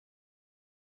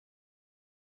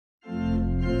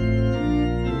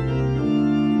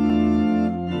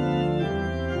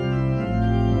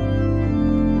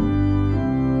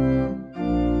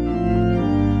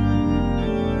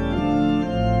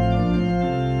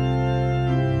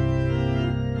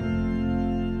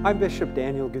I'm Bishop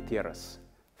Gutiérrez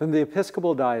from the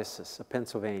Episcopal Diocese of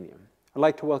Pennsylvania. I'd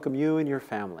like to welcome you and your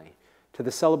family to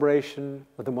the celebration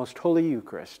of the Most Holy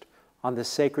Eucharist on this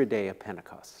sacred day of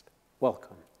Pentecost.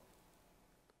 Welcome.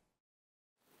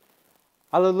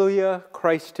 Alleluia,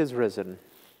 Christ is risen.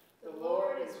 The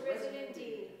Lord is risen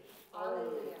indeed.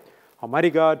 Alleluia.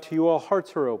 Almighty God, to you all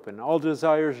hearts are open, all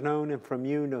desires known, and from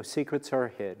you no secrets are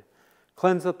hid.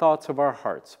 Cleanse the thoughts of our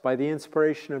hearts by the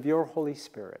inspiration of your Holy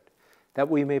Spirit, that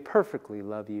we may perfectly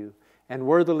love you and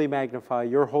worthily magnify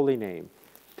your holy name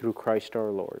through Christ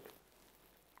our Lord.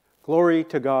 Glory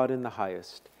to God in the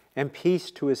highest, and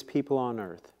peace to his people on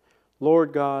earth.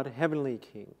 Lord God, heavenly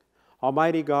King,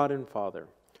 almighty God and Father,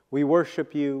 we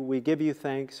worship you, we give you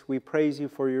thanks, we praise you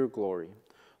for your glory.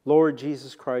 Lord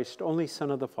Jesus Christ, only Son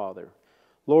of the Father,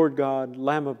 Lord God,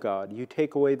 Lamb of God, you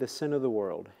take away the sin of the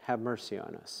world, have mercy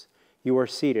on us. You are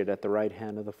seated at the right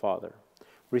hand of the Father.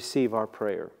 Receive our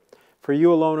prayer. For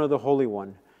you alone are the Holy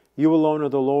One, you alone are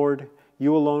the Lord,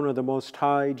 you alone are the Most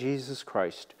High, Jesus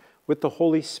Christ, with the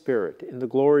Holy Spirit, in the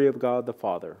glory of God the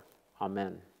Father.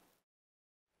 Amen.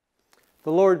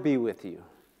 The Lord be with you.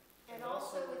 And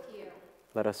also with you.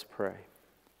 Let us pray.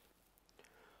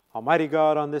 Almighty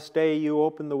God, on this day you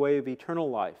open the way of eternal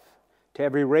life to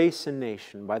every race and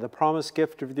nation by the promised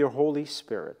gift of your Holy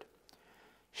Spirit.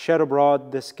 Shed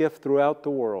abroad this gift throughout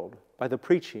the world by the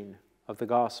preaching of the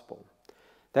gospel,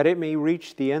 that it may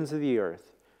reach the ends of the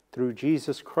earth through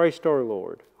Jesus Christ our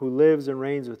Lord, who lives and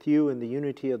reigns with you in the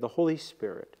unity of the Holy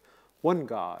Spirit, one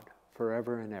God,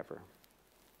 forever and ever.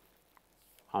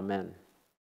 Amen.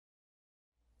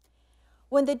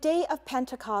 When the day of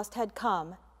Pentecost had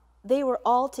come, they were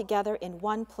all together in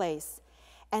one place.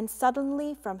 And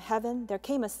suddenly from heaven there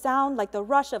came a sound like the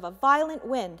rush of a violent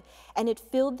wind, and it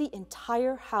filled the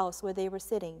entire house where they were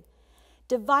sitting.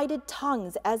 Divided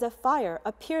tongues as of fire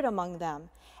appeared among them,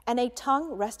 and a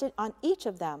tongue rested on each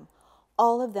of them.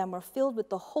 All of them were filled with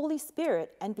the Holy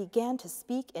Spirit and began to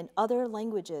speak in other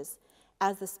languages,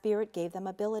 as the Spirit gave them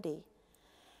ability.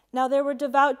 Now there were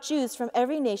devout Jews from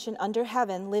every nation under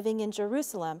heaven living in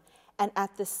Jerusalem, and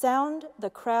at the sound the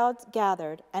crowd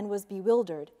gathered and was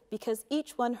bewildered, because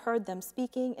each one heard them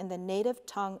speaking in the native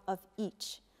tongue of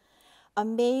each.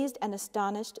 Amazed and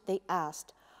astonished, they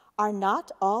asked, "Are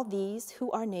not all these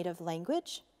who are native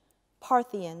language?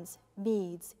 Parthians,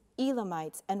 Medes,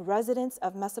 Elamites, and residents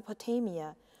of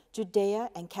Mesopotamia, Judea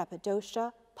and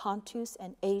Cappadocia, Pontus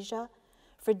and Asia,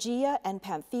 Phrygia and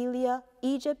Pamphylia,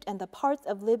 Egypt and the parts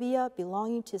of Libya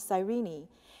belonging to Cyrene,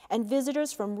 and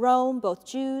visitors from Rome, both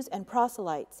Jews and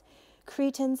proselytes,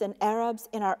 Cretans and Arabs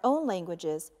in our own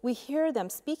languages, we hear them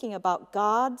speaking about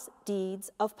God's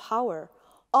deeds of power."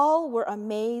 All were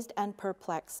amazed and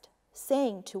perplexed,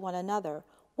 saying to one another,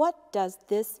 "What does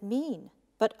this mean?"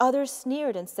 But others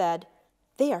sneered and said,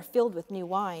 "They are filled with new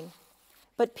wine."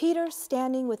 But Peter,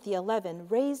 standing with the 11,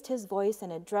 raised his voice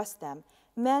and addressed them,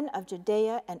 "Men of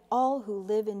Judea and all who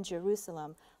live in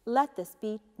Jerusalem, let this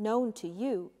be known to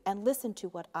you, and listen to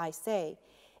what I say.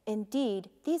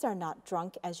 Indeed, these are not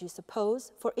drunk as you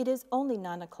suppose, for it is only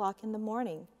 9 o'clock in the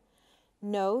morning.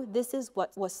 No, this is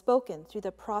what was spoken through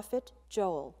the prophet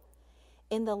Joel.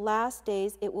 In the last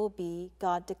days it will be,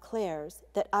 God declares,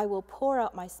 that I will pour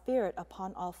out my Spirit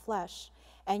upon all flesh,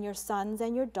 and your sons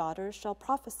and your daughters shall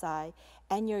prophesy,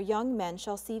 and your young men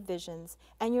shall see visions,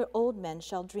 and your old men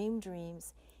shall dream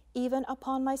dreams. Even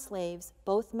upon my slaves,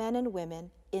 both men and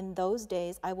women, in those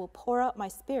days I will pour out my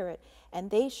Spirit,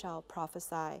 and they shall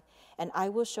prophesy. And I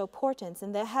will show portents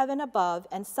in the heaven above,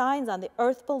 and signs on the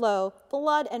earth below,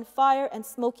 blood and fire and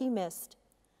smoky mist.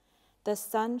 The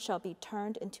sun shall be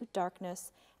turned into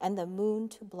darkness, and the moon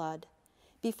to blood,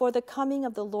 before the coming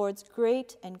of the Lord's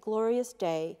great and glorious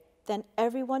day. Then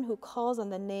everyone who calls on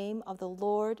the name of the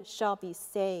Lord shall be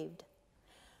saved."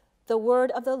 The word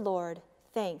of the Lord.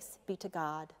 Thanks be to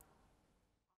God.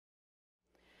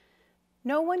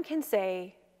 No one can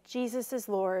say, "Jesus is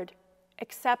Lord,"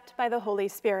 except by the Holy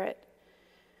Spirit.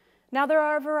 Now there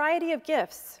are a variety of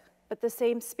gifts, but the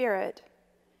same Spirit.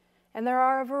 And there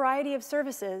are a variety of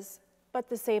services, but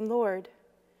the same Lord.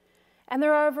 And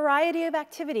there are a variety of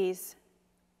activities,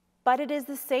 but it is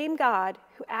the same God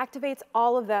who activates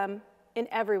all of them in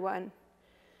everyone.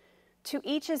 To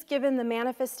each is given the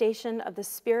manifestation of the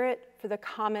Spirit for the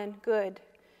common good.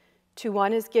 To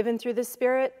one is given through the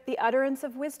Spirit the utterance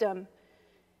of wisdom,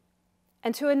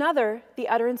 and to another the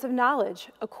utterance of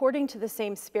knowledge according to the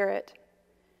same Spirit.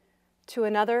 To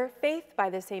another, faith by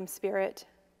the same Spirit.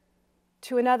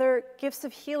 To another, gifts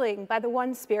of healing by the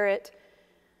one Spirit.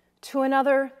 To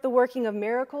another, the working of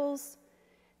miracles.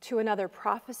 To another,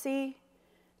 prophecy.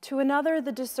 To another,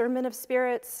 the discernment of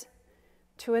spirits.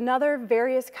 to another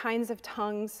various kinds of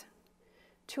tongues,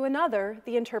 to another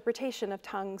the interpretation of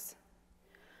tongues.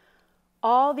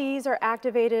 All these are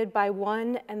activated by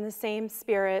one and the same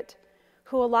Spirit,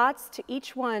 who allots to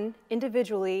each one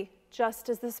individually just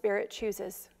as the Spirit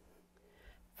chooses.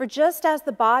 For just as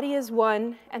the body is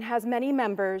one and has many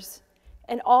members,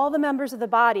 and all the members of the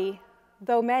body,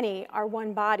 though many, are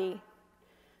one body,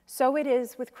 so it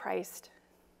is with Christ.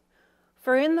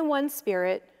 For in the one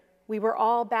Spirit we were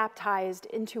all baptized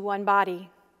into one body,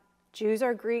 Jews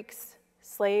or Greeks,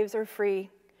 slaves or free,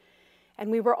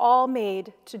 and we were all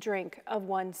made to drink of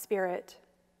one Spirit.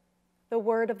 The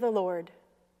word of the Lord.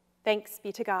 Thanks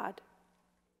be to God.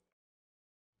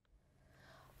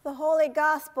 The Holy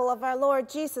Gospel of our Lord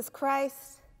Jesus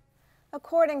Christ,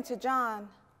 according to John.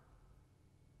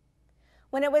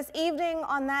 When it was evening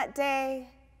on that day,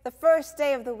 the first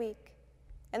day of the week,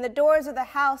 and the doors of the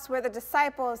house where the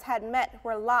disciples had met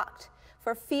were locked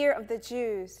for fear of the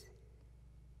Jews,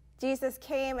 Jesus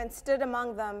came and stood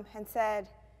among them and said,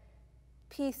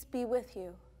 "Peace be with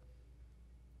you."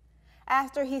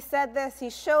 After he said this, he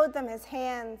showed them his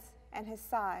hands and his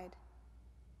side.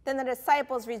 Then the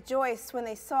disciples rejoiced when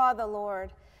they saw the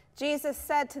Lord. Jesus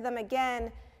said to them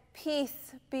again,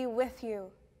 "Peace be with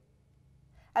you.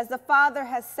 As the Father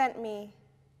has sent me,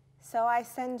 so I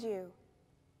send you."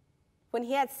 When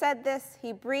he had said this,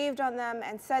 he breathed on them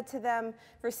and said to them,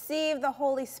 "Receive the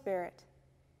Holy Spirit.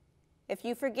 If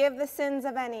you forgive the sins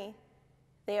of any,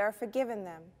 they are forgiven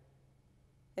them.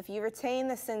 If you retain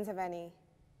the sins of any,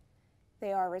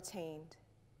 they are retained."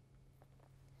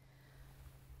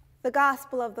 The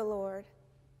Gospel of the Lord.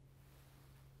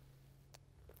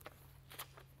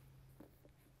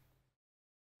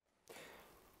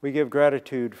 We give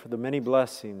gratitude for the many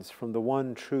blessings from the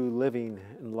one true living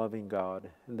and loving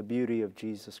God and the beauty of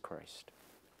Jesus Christ.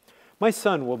 My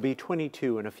son will be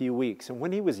 22 in a few weeks, and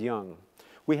when he was young,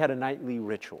 we had a nightly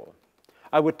ritual.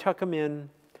 I would tuck him in,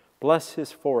 bless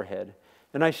his forehead,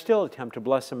 and I still attempt to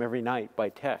bless him every night by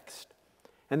text,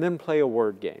 and then play a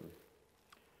word game.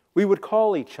 We would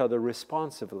call each other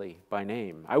responsively by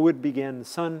name. I would begin,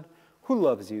 "Son, who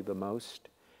loves you the most?"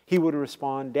 He would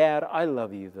respond, "Dad, I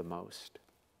love you the most."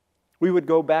 We would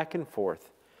go back and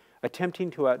forth,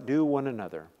 attempting to outdo one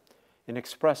another in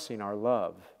expressing our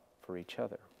love for each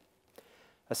other.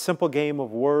 A simple game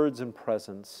of words and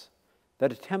presence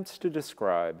that attempts to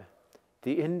describe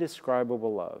the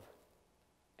indescribable love,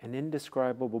 an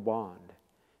indescribable bond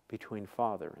between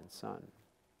father and son.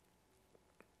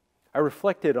 I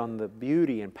reflected on the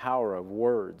beauty and power of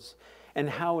words and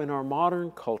how in our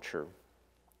modern culture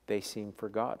they seem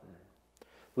forgotten.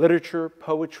 Literature,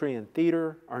 poetry, and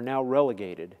theater are now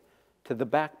relegated to the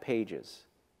back pages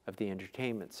of the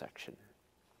entertainment section.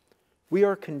 We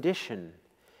are conditioned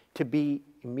to be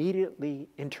immediately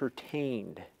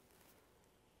entertained.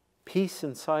 Peace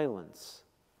and silence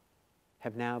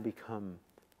have now become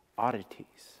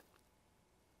oddities.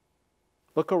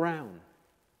 Look around.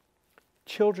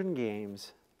 Children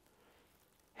games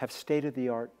have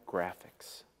state-of-the-art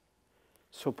graphics,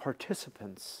 so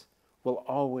participants will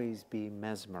always be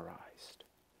mesmerized.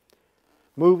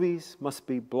 Movies must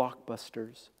be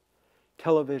blockbusters,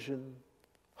 television,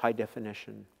 high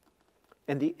definition,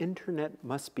 and the internet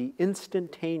must be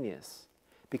instantaneous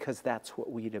because that's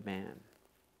what we demand.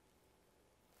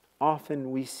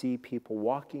 Often we see people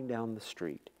walking down the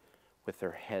street with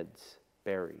their heads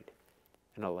buried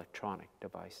in electronic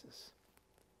devices.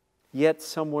 Yet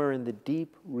somewhere in the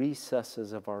deep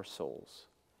recesses of our souls,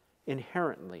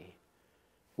 inherently,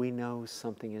 we know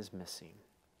something is missing.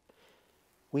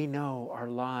 We know our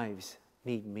lives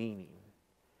need meaning.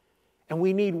 And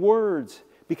we need words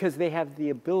because they have the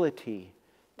ability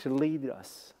to lead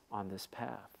us on this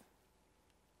path.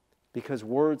 Because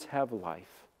words have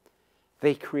life.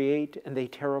 They create and they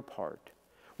tear apart.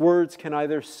 Words can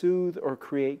either soothe or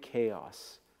create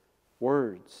chaos.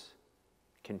 Words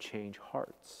can change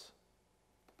hearts.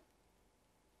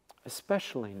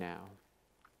 Especially now,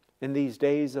 in these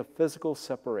days of physical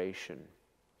separation,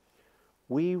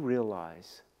 we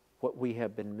realize what we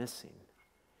have been missing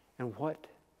and what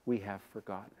we have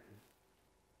forgotten.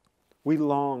 We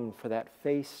long for that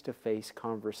face-to-face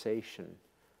conversation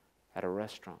at a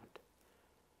restaurant,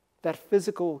 that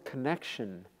physical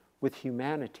connection with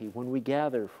humanity when we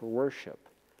gather for worship,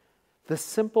 the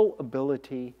simple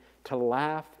ability to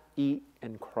laugh, eat,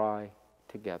 and cry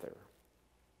together.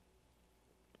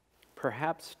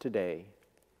 Perhaps today,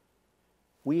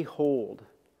 we hold,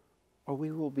 or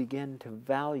we will begin to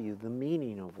value the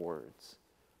meaning of words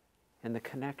and the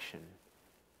connection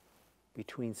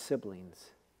between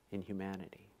siblings in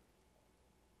humanity.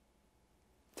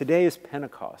 Today is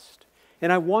Pentecost,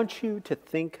 and I want you to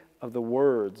think of the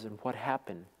words and what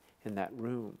happened in that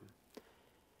room.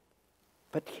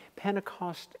 But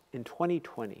Pentecost in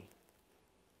 2020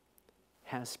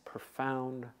 has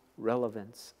profound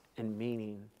relevance and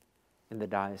meaning in the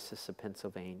Diocese of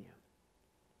Pennsylvania.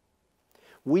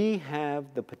 We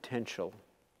have the potential,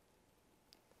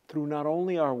 through not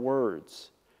only our words,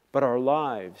 but our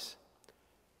lives,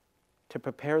 to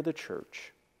prepare the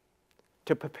church,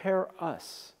 to prepare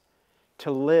us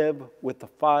to live with the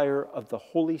fire of the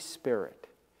Holy Spirit,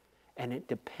 and it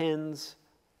depends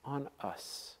on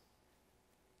us.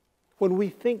 When we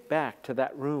think back to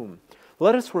that room,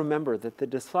 let us remember that the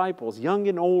disciples, young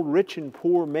and old, rich and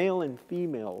poor, male and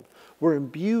female, were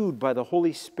imbued by the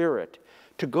Holy Spirit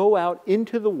to go out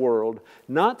into the world,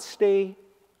 not stay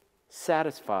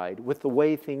satisfied with the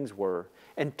way things were,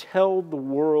 and tell the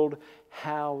world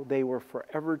how they were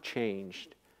forever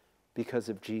changed because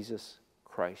of Jesus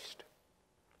Christ.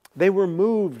 They were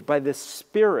moved by the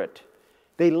Spirit.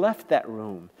 They left that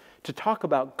room to talk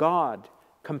about God,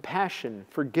 compassion,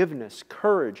 forgiveness,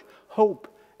 courage, hope,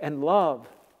 and love,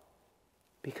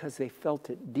 because they felt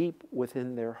it deep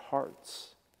within their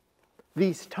hearts.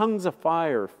 These tongues of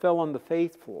fire fell on the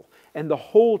faithful and the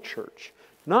whole church,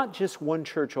 not just one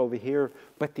church over here,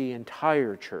 but the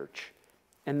entire church.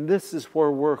 And this is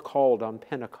where we're called on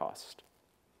Pentecost.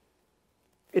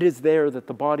 It is there that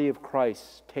the body of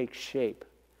Christ takes shape.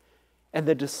 And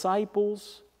the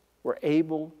disciples were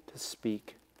able to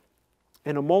speak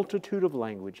in a multitude of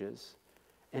languages,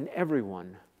 and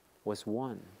everyone was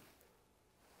one.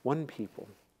 One people,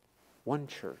 one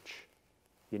church,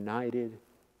 united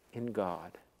in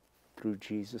God through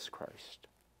Jesus Christ.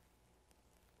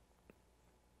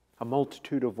 A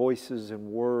multitude of voices and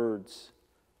words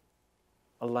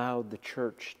allowed the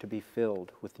church to be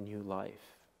filled with new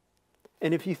life.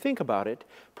 And if you think about it,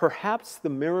 perhaps the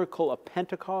miracle of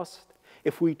Pentecost,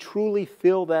 if we truly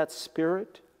feel that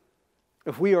Spirit,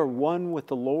 if we are one with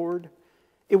the Lord,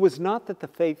 it was not that the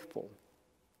faithful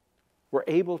were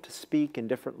able to speak in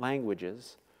different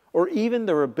languages or even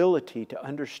their ability to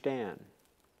understand.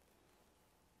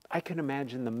 I can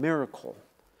imagine the miracle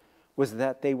was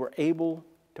that they were able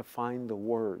to find the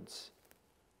words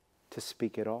to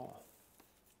speak it all.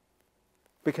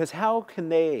 Because how can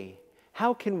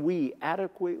we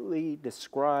adequately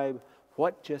describe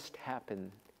what just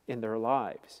happened in their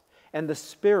lives and the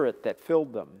Spirit that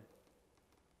filled them?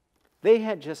 They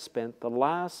had just spent the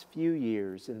last few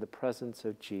years in the presence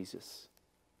of Jesus.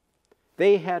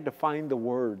 They had to find the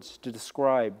words to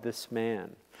describe this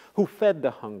man who fed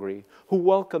the hungry, who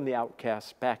welcomed the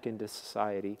outcast back into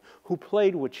society, who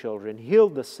played with children,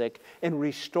 healed the sick, and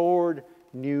restored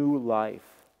new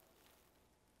life.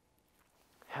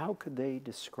 How could they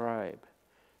describe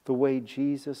the way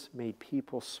Jesus made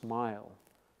people smile,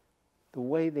 the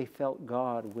way they felt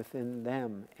God within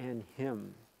them and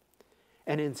Him,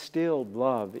 and instilled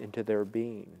love into their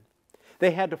being?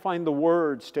 They had to find the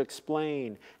words to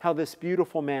explain how this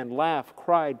beautiful man laughed,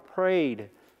 cried, prayed,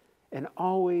 and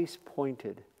always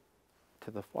pointed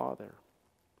to the Father.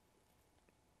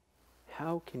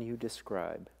 How can you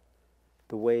describe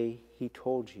the way He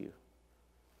told you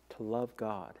to love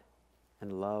God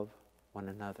and love one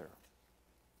another?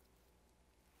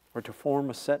 Or to form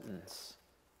a sentence,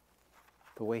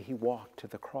 the way He walked to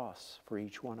the cross for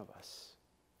each one of us?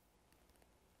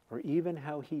 Or even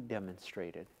how He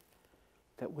demonstrated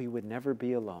that we would never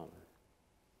be alone,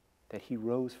 that He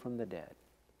rose from the dead,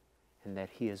 and that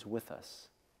He is with us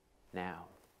now.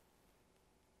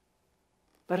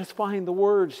 Let us find the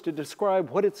words to describe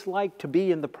what it's like to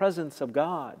be in the presence of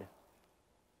God.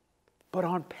 But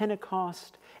on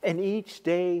Pentecost and each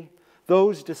day,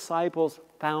 those disciples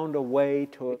found a way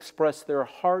to express their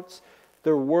hearts,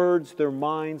 their words, their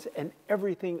minds, and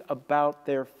everything about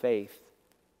their faith.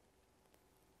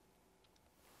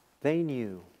 They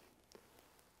knew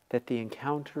that the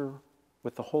encounter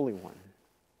with the Holy One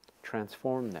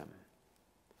transformed them.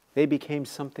 They became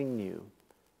something new,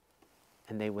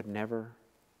 and they would never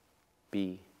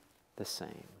be the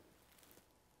same.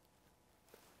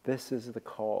 This is the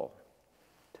call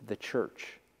to the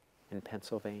church in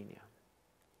Pennsylvania.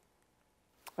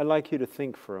 I'd like you to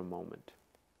think for a moment.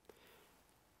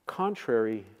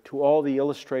 Contrary to all the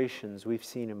illustrations we've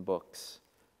seen in books,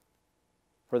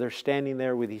 where they're standing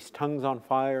there with these tongues on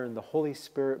fire and the Holy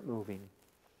Spirit moving,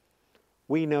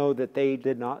 we know that they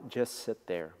did not just sit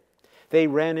there. They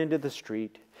ran into the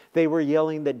street. They were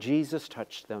yelling that Jesus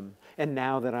touched them, and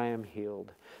now that I am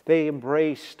healed. They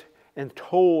embraced and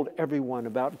told everyone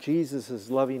about Jesus'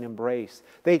 loving embrace.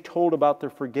 They told about their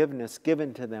forgiveness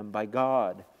given to them by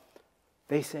God.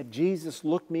 They said, Jesus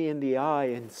looked me in the eye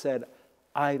and said,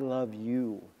 I love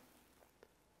you.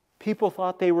 People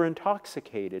thought they were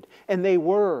intoxicated, and they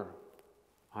were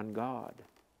on God.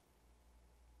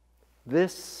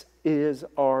 This is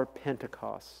our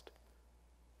Pentecost.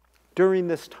 During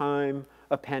this time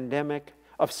of pandemic,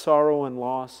 of sorrow and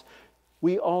loss,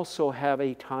 we also have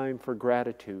a time for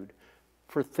gratitude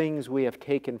for things we have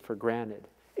taken for granted,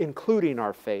 including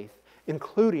our faith,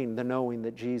 including the knowing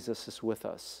that Jesus is with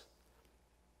us.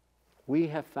 We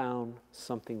have found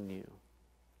something new.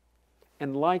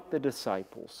 And like the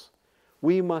disciples,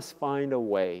 we must find a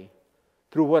way,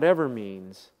 through whatever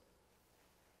means,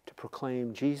 to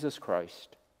proclaim Jesus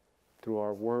Christ through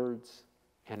our words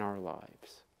and our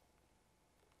lives.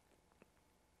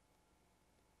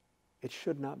 It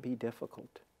should not be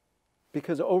difficult,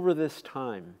 because over this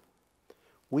time,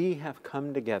 we have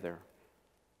come together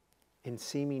in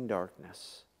seeming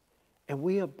darkness, and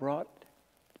we have brought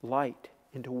light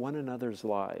into one another's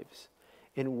lives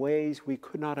in ways we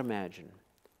could not imagine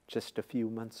just a few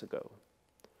months ago.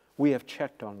 We have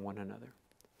checked on one another.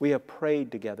 We have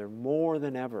prayed together more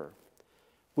than ever.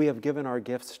 We have given our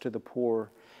gifts to the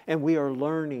poor, and we are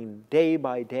learning day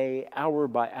by day, hour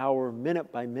by hour,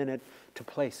 minute by minute, to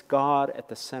place God at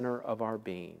the center of our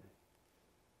being.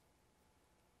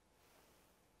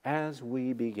 As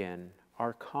we begin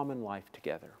our common life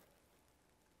together,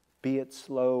 be it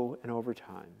slow and over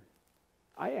time,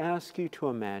 I ask you to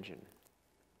imagine,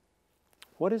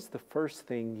 what is the first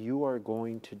thing you are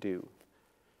going to do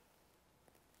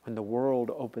when the world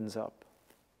opens up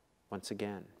once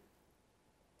again?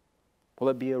 Will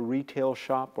it be a retail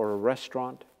shop or a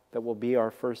restaurant that will be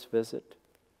our first visit?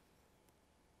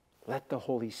 Let the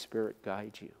Holy Spirit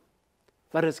guide you.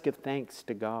 Let us give thanks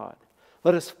to God.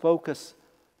 Let us focus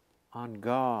on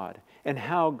God and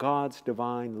how God's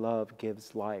divine love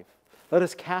gives life. Let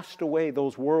us cast away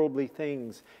those worldly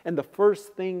things. And the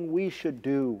first thing we should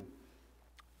do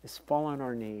is fall on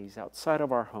our knees outside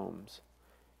of our homes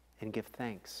and give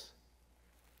thanks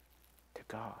to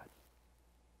God.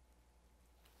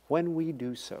 When we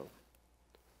do so,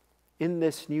 in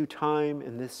this new time,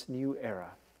 in this new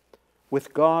era,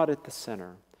 with God at the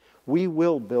center, we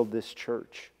will build this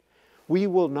church. We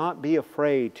will not be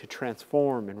afraid to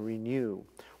transform and renew.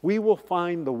 We will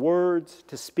find the words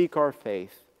to speak our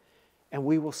faith, and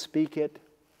we will speak it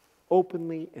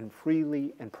openly and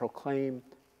freely and proclaim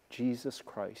Jesus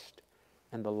Christ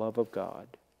and the love of God.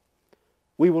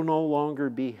 We will no longer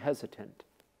be hesitant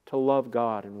to love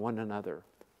God and one another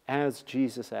as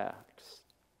Jesus acts.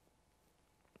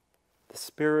 The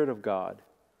Spirit of God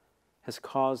has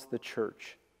caused the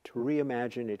church to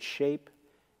reimagine its shape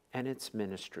and its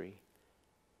ministry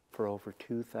for over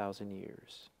 2,000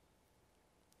 years.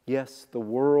 Yes, the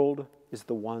world is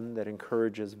the one that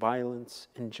encourages violence,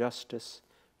 injustice,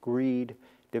 greed,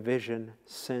 division,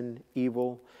 sin,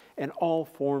 evil, and all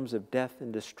forms of death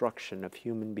and destruction of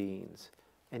human beings,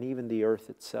 and even the earth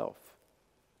itself.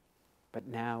 But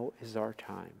now is our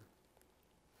time.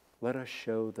 Let us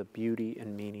show the beauty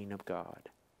and meaning of God.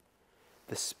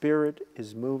 The Spirit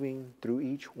is moving through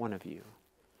each one of you.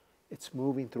 It's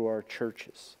moving through our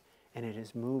churches, and it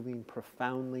is moving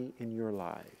profoundly in your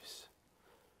lives.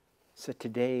 So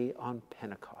today on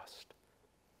Pentecost,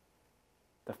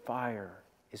 the fire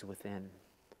is within.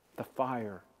 The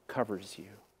fire covers you.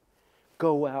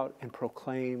 Go out and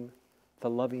proclaim the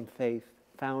loving faith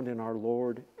found in our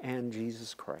Lord and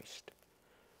Jesus Christ.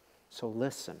 So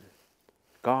listen,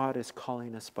 God is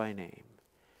calling us by name.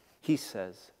 He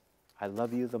says, I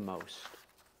love you the most.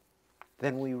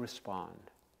 Then we respond,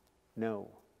 no,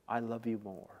 I love you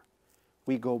more.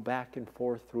 We go back and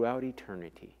forth throughout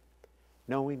eternity,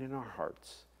 knowing in our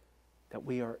hearts that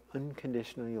we are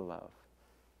unconditionally loved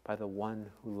by the one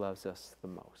who loves us the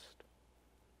most.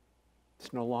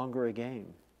 It's no longer a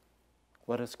game.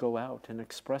 Let us go out and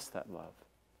express that love.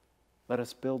 Let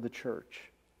us build the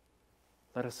church.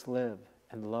 Let us live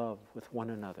and love with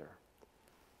one another.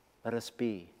 Let us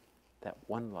be that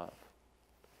one love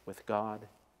with God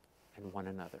and one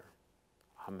another.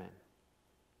 Amen.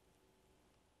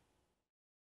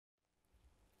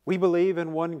 We believe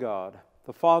in one God,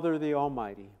 the Father, the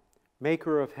Almighty,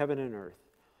 maker of heaven and earth,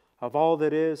 of all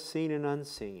that is seen and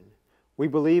unseen. We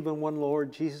believe in one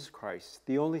Lord, Jesus Christ,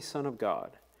 the only Son of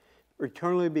God,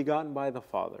 eternally begotten by the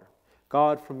Father,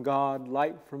 God from God,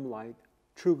 light from light,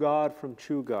 true God from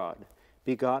true God,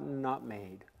 begotten, not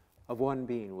made, of one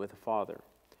being with the Father.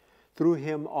 Through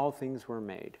him all things were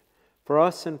made. For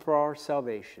us and for our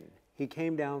salvation, he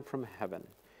came down from heaven.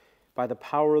 By the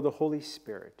power of the Holy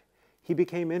Spirit, he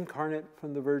became incarnate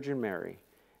from the Virgin Mary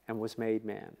and was made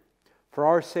man. For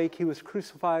our sake he was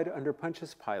crucified under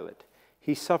Pontius Pilate.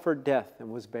 He suffered death and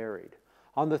was buried.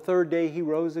 On the third day he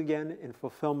rose again in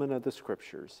fulfillment of the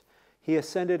Scriptures. He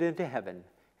ascended into heaven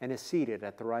and is seated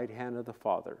at the right hand of the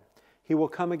Father. He will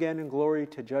come again in glory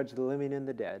to judge the living and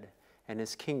the dead, and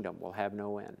his kingdom will have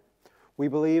no end. We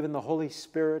believe in the Holy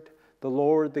Spirit, the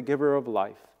Lord, the giver of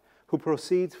life, who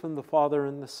proceeds from the Father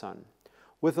and the Son.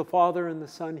 With the Father and the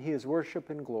Son he is worshipped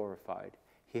and glorified.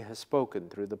 He has spoken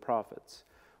through the prophets.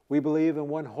 We believe in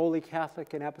one holy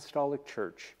Catholic and Apostolic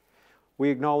Church. We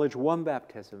acknowledge one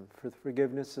baptism for the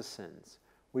forgiveness of sins.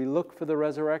 We look for the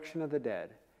resurrection of the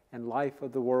dead and life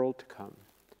of the world to come.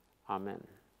 Amen.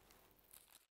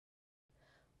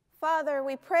 Father,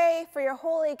 we pray for your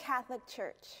holy Catholic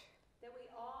Church. That we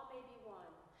all may be one.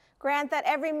 Grant that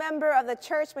every member of the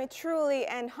church may truly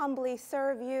and humbly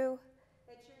serve you.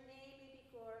 That your name may be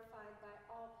glorified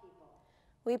by all people.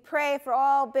 We pray for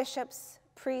all bishops,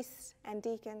 priests, and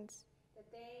deacons.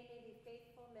 That they may be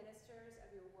faithful ministers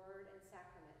of your word and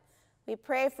sacraments. We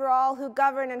pray for all who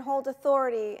govern and hold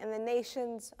authority in the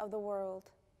nations of the world.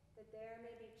 That there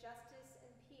may be justice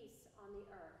and peace on the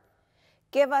earth.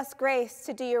 Give us grace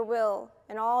to do your will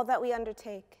in all that we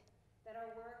undertake. That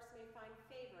our works may find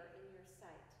favor in your sight.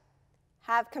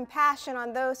 Have compassion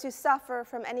on those who suffer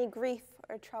from any grief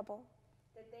or trouble.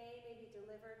 That they may be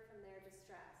delivered from their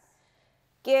distress.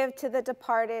 Give to the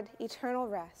departed eternal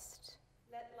rest.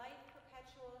 Let light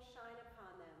perpetual shine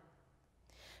upon them.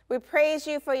 We praise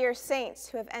you for your saints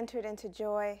who have entered into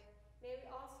joy. May we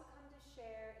also come to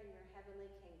share in your heavenly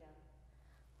kingdom.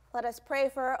 Let us pray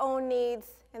for our own needs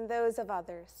and those of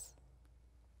others.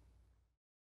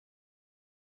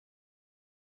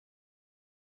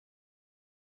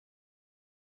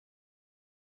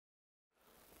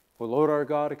 O Lord our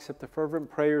God, accept the fervent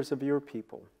prayers of your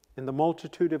people. In the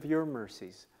multitude of your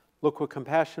mercies, look with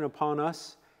compassion upon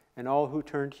us and all who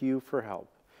turn to you for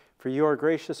help. For you are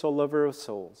gracious, O lover of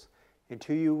souls, and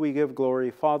to you we give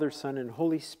glory, Father, Son, and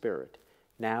Holy Spirit,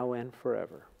 now and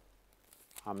forever.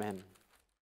 Amen.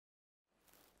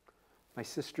 My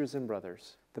sisters and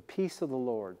brothers, the peace of the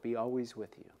Lord be always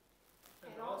with you.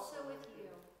 And also with you.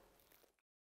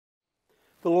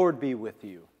 The Lord be with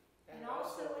you. And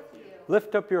also with you.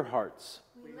 Lift up your hearts.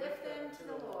 We lift them to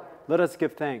the Lord. Let us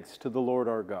give thanks to the Lord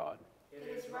our God. It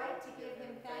is right to give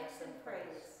him thanks and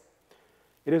praise.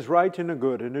 It is right and a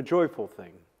good and a joyful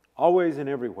thing, always and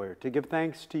everywhere, to give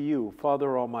thanks to you,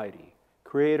 Father Almighty,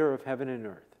 Creator of heaven and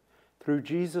earth, through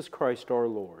Jesus Christ our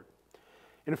Lord.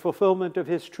 In fulfillment of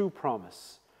his true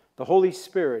promise, the Holy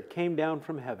Spirit came down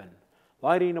from heaven,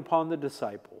 lighting upon the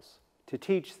disciples, to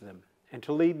teach them and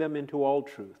to lead them into all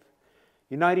truth,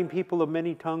 uniting people of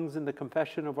many tongues in the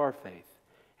confession of our faith,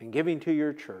 and giving to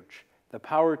your church the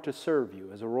power to serve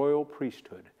you as a royal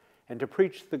priesthood and to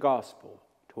preach the gospel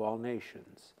to all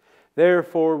nations.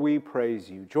 Therefore we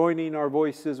praise you, joining our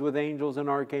voices with angels and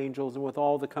archangels and with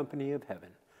all the company of heaven,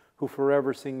 who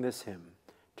forever sing this hymn,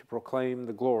 to proclaim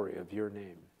the glory of your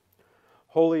name.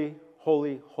 Holy,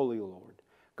 holy, holy Lord,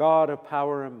 God of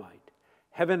power and might,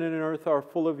 heaven and earth are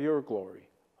full of your glory.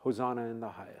 Hosanna in the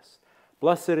highest.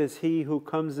 Blessed is he who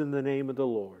comes in the name of the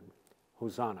Lord.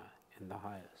 Hosanna in the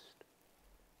highest.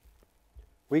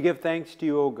 We give thanks to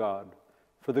you, O God,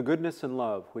 for the goodness and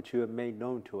love which you have made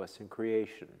known to us in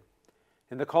creation,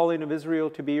 in the calling of Israel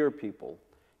to be your people,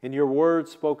 in your word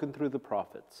spoken through the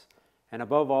prophets, and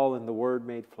above all in the Word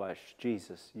made flesh,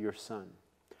 Jesus, your Son.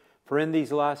 For in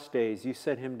these last days you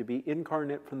sent him to be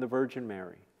incarnate from the Virgin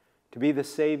Mary, to be the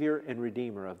Savior and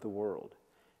Redeemer of the world.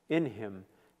 In him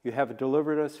you have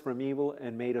delivered us from evil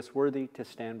and made us worthy to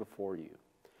stand before you.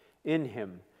 In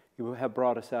him you have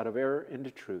brought us out of error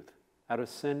into truth, out of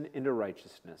sin into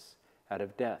righteousness, out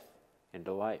of death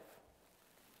into life.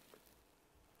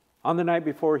 On the night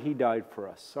before he died for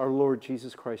us, our Lord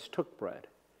Jesus Christ took bread,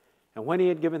 and when he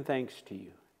had given thanks to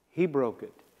you, he broke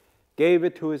it, gave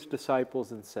it to his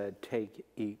disciples, and said, "Take,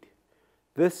 eat.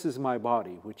 This is my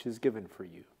body, which is given for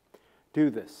you. Do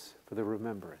this for the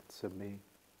remembrance of me."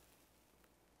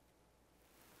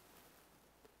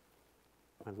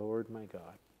 My Lord, my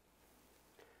God.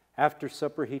 After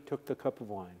supper, he took the cup of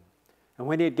wine, and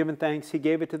when he had given thanks, he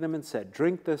gave it to them and said,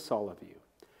 "Drink this, all of you.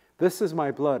 This is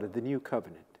my blood of the new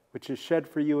covenant, which is shed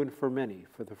for you and for many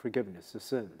for the forgiveness of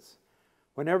sins.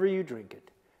 Whenever you drink it,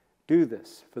 do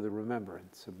this for the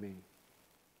remembrance of me."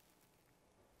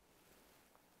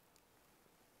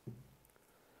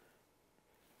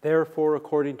 Therefore,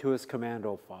 according to his command,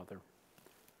 O Father,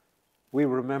 we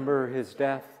remember his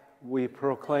death, we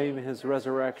proclaim his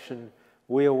resurrection,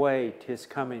 we await his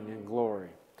coming in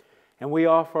glory. And we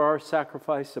offer our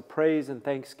sacrifice of praise and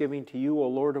thanksgiving to you, O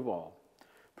Lord of all,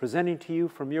 presenting to you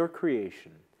from your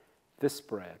creation this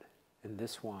bread and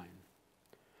this wine.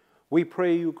 We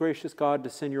pray you, gracious God, to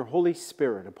send your Holy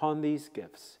Spirit upon these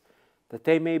gifts, that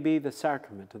they may be the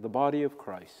sacrament of the body of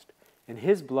Christ and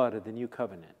his blood of the new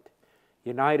covenant.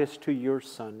 Unite us to your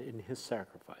Son in his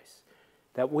sacrifice,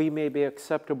 that we may be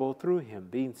acceptable through him,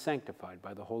 being sanctified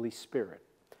by the Holy Spirit.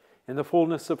 In the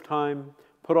fullness of time,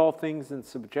 put all things in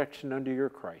subjection under your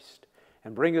Christ,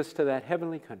 and bring us to that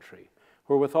heavenly country,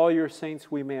 where with all your saints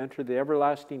we may enter the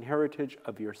everlasting heritage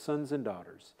of your sons and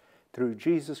daughters, through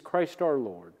Jesus Christ our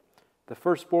Lord, the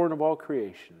firstborn of all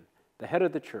creation, the head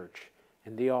of the church,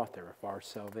 and the author of our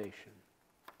salvation.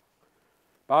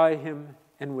 By him,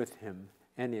 and with him,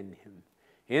 and in him,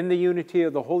 in the unity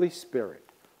of the Holy Spirit,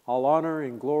 all honor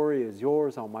and glory is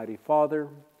yours, Almighty Father,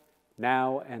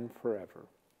 now and forever.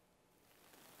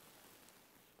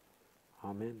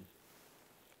 Amen.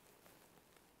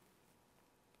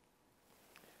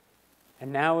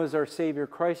 And now, as our Savior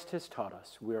Christ has taught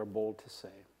us, we are bold to say,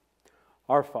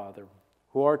 Our Father,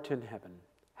 who art in heaven,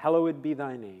 hallowed be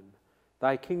thy name.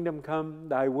 Thy kingdom come,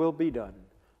 thy will be done,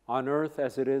 on earth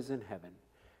as it is in heaven.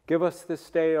 Give us this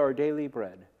day our daily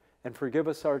bread, and forgive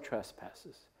us our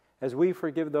trespasses, as we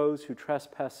forgive those who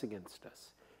trespass against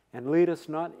us. And lead us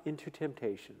not into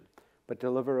temptation, but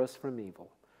deliver us from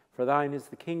evil. For thine is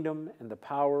the kingdom, and the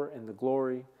power, and the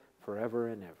glory, forever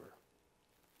and ever.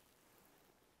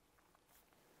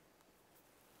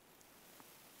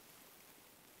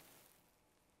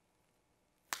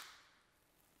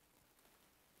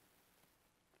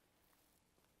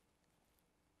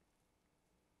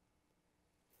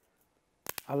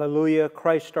 Alleluia,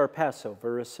 Christ our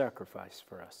Passover is sacrificed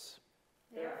for us.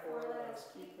 Therefore let us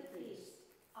keep the feast.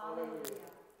 Alleluia.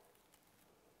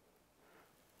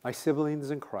 My siblings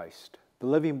in Christ, the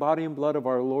living body and blood of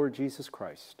our Lord Jesus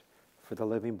Christ, for the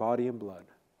living body and blood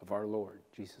of our Lord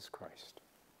Jesus Christ.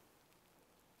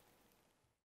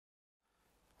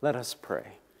 Let us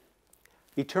pray.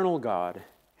 Eternal God,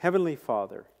 Heavenly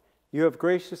Father, you have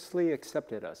graciously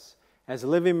accepted us as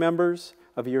living members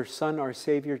of your Son, our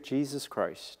Savior, Jesus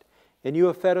Christ, and you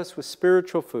have fed us with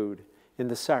spiritual food in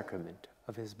the sacrament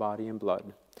of his body and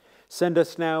blood. Send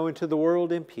us now into the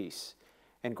world in peace,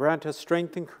 and grant us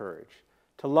strength and courage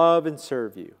to love and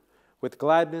serve you with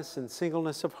gladness and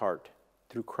singleness of heart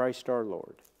through Christ our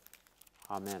Lord.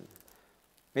 Amen.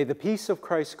 May the peace of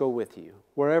Christ go with you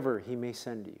wherever he may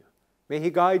send you. May he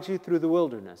guide you through the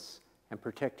wilderness and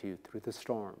protect you through the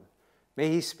storm. May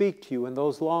he speak to you in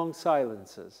those long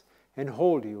silences and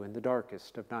hold you in the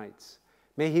darkest of nights.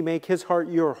 May he make his heart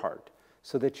your heart,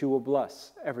 so that you will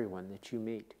bless everyone that you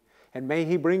meet. And may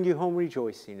he bring you home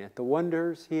rejoicing at the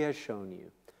wonders he has shown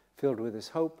you, filled with his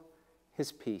hope,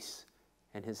 his peace,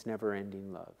 and his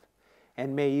never-ending love.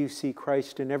 And may you see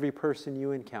Christ in every person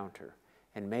you encounter,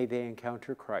 and may they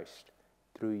encounter Christ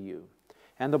through you.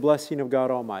 And the blessing of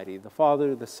God Almighty, the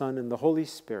Father, the Son, and the Holy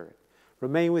Spirit,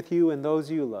 remain with you and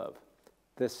those you love,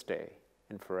 this day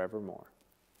and forevermore.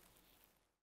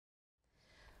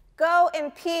 Go in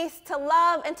peace to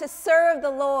love and to serve the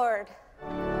Lord.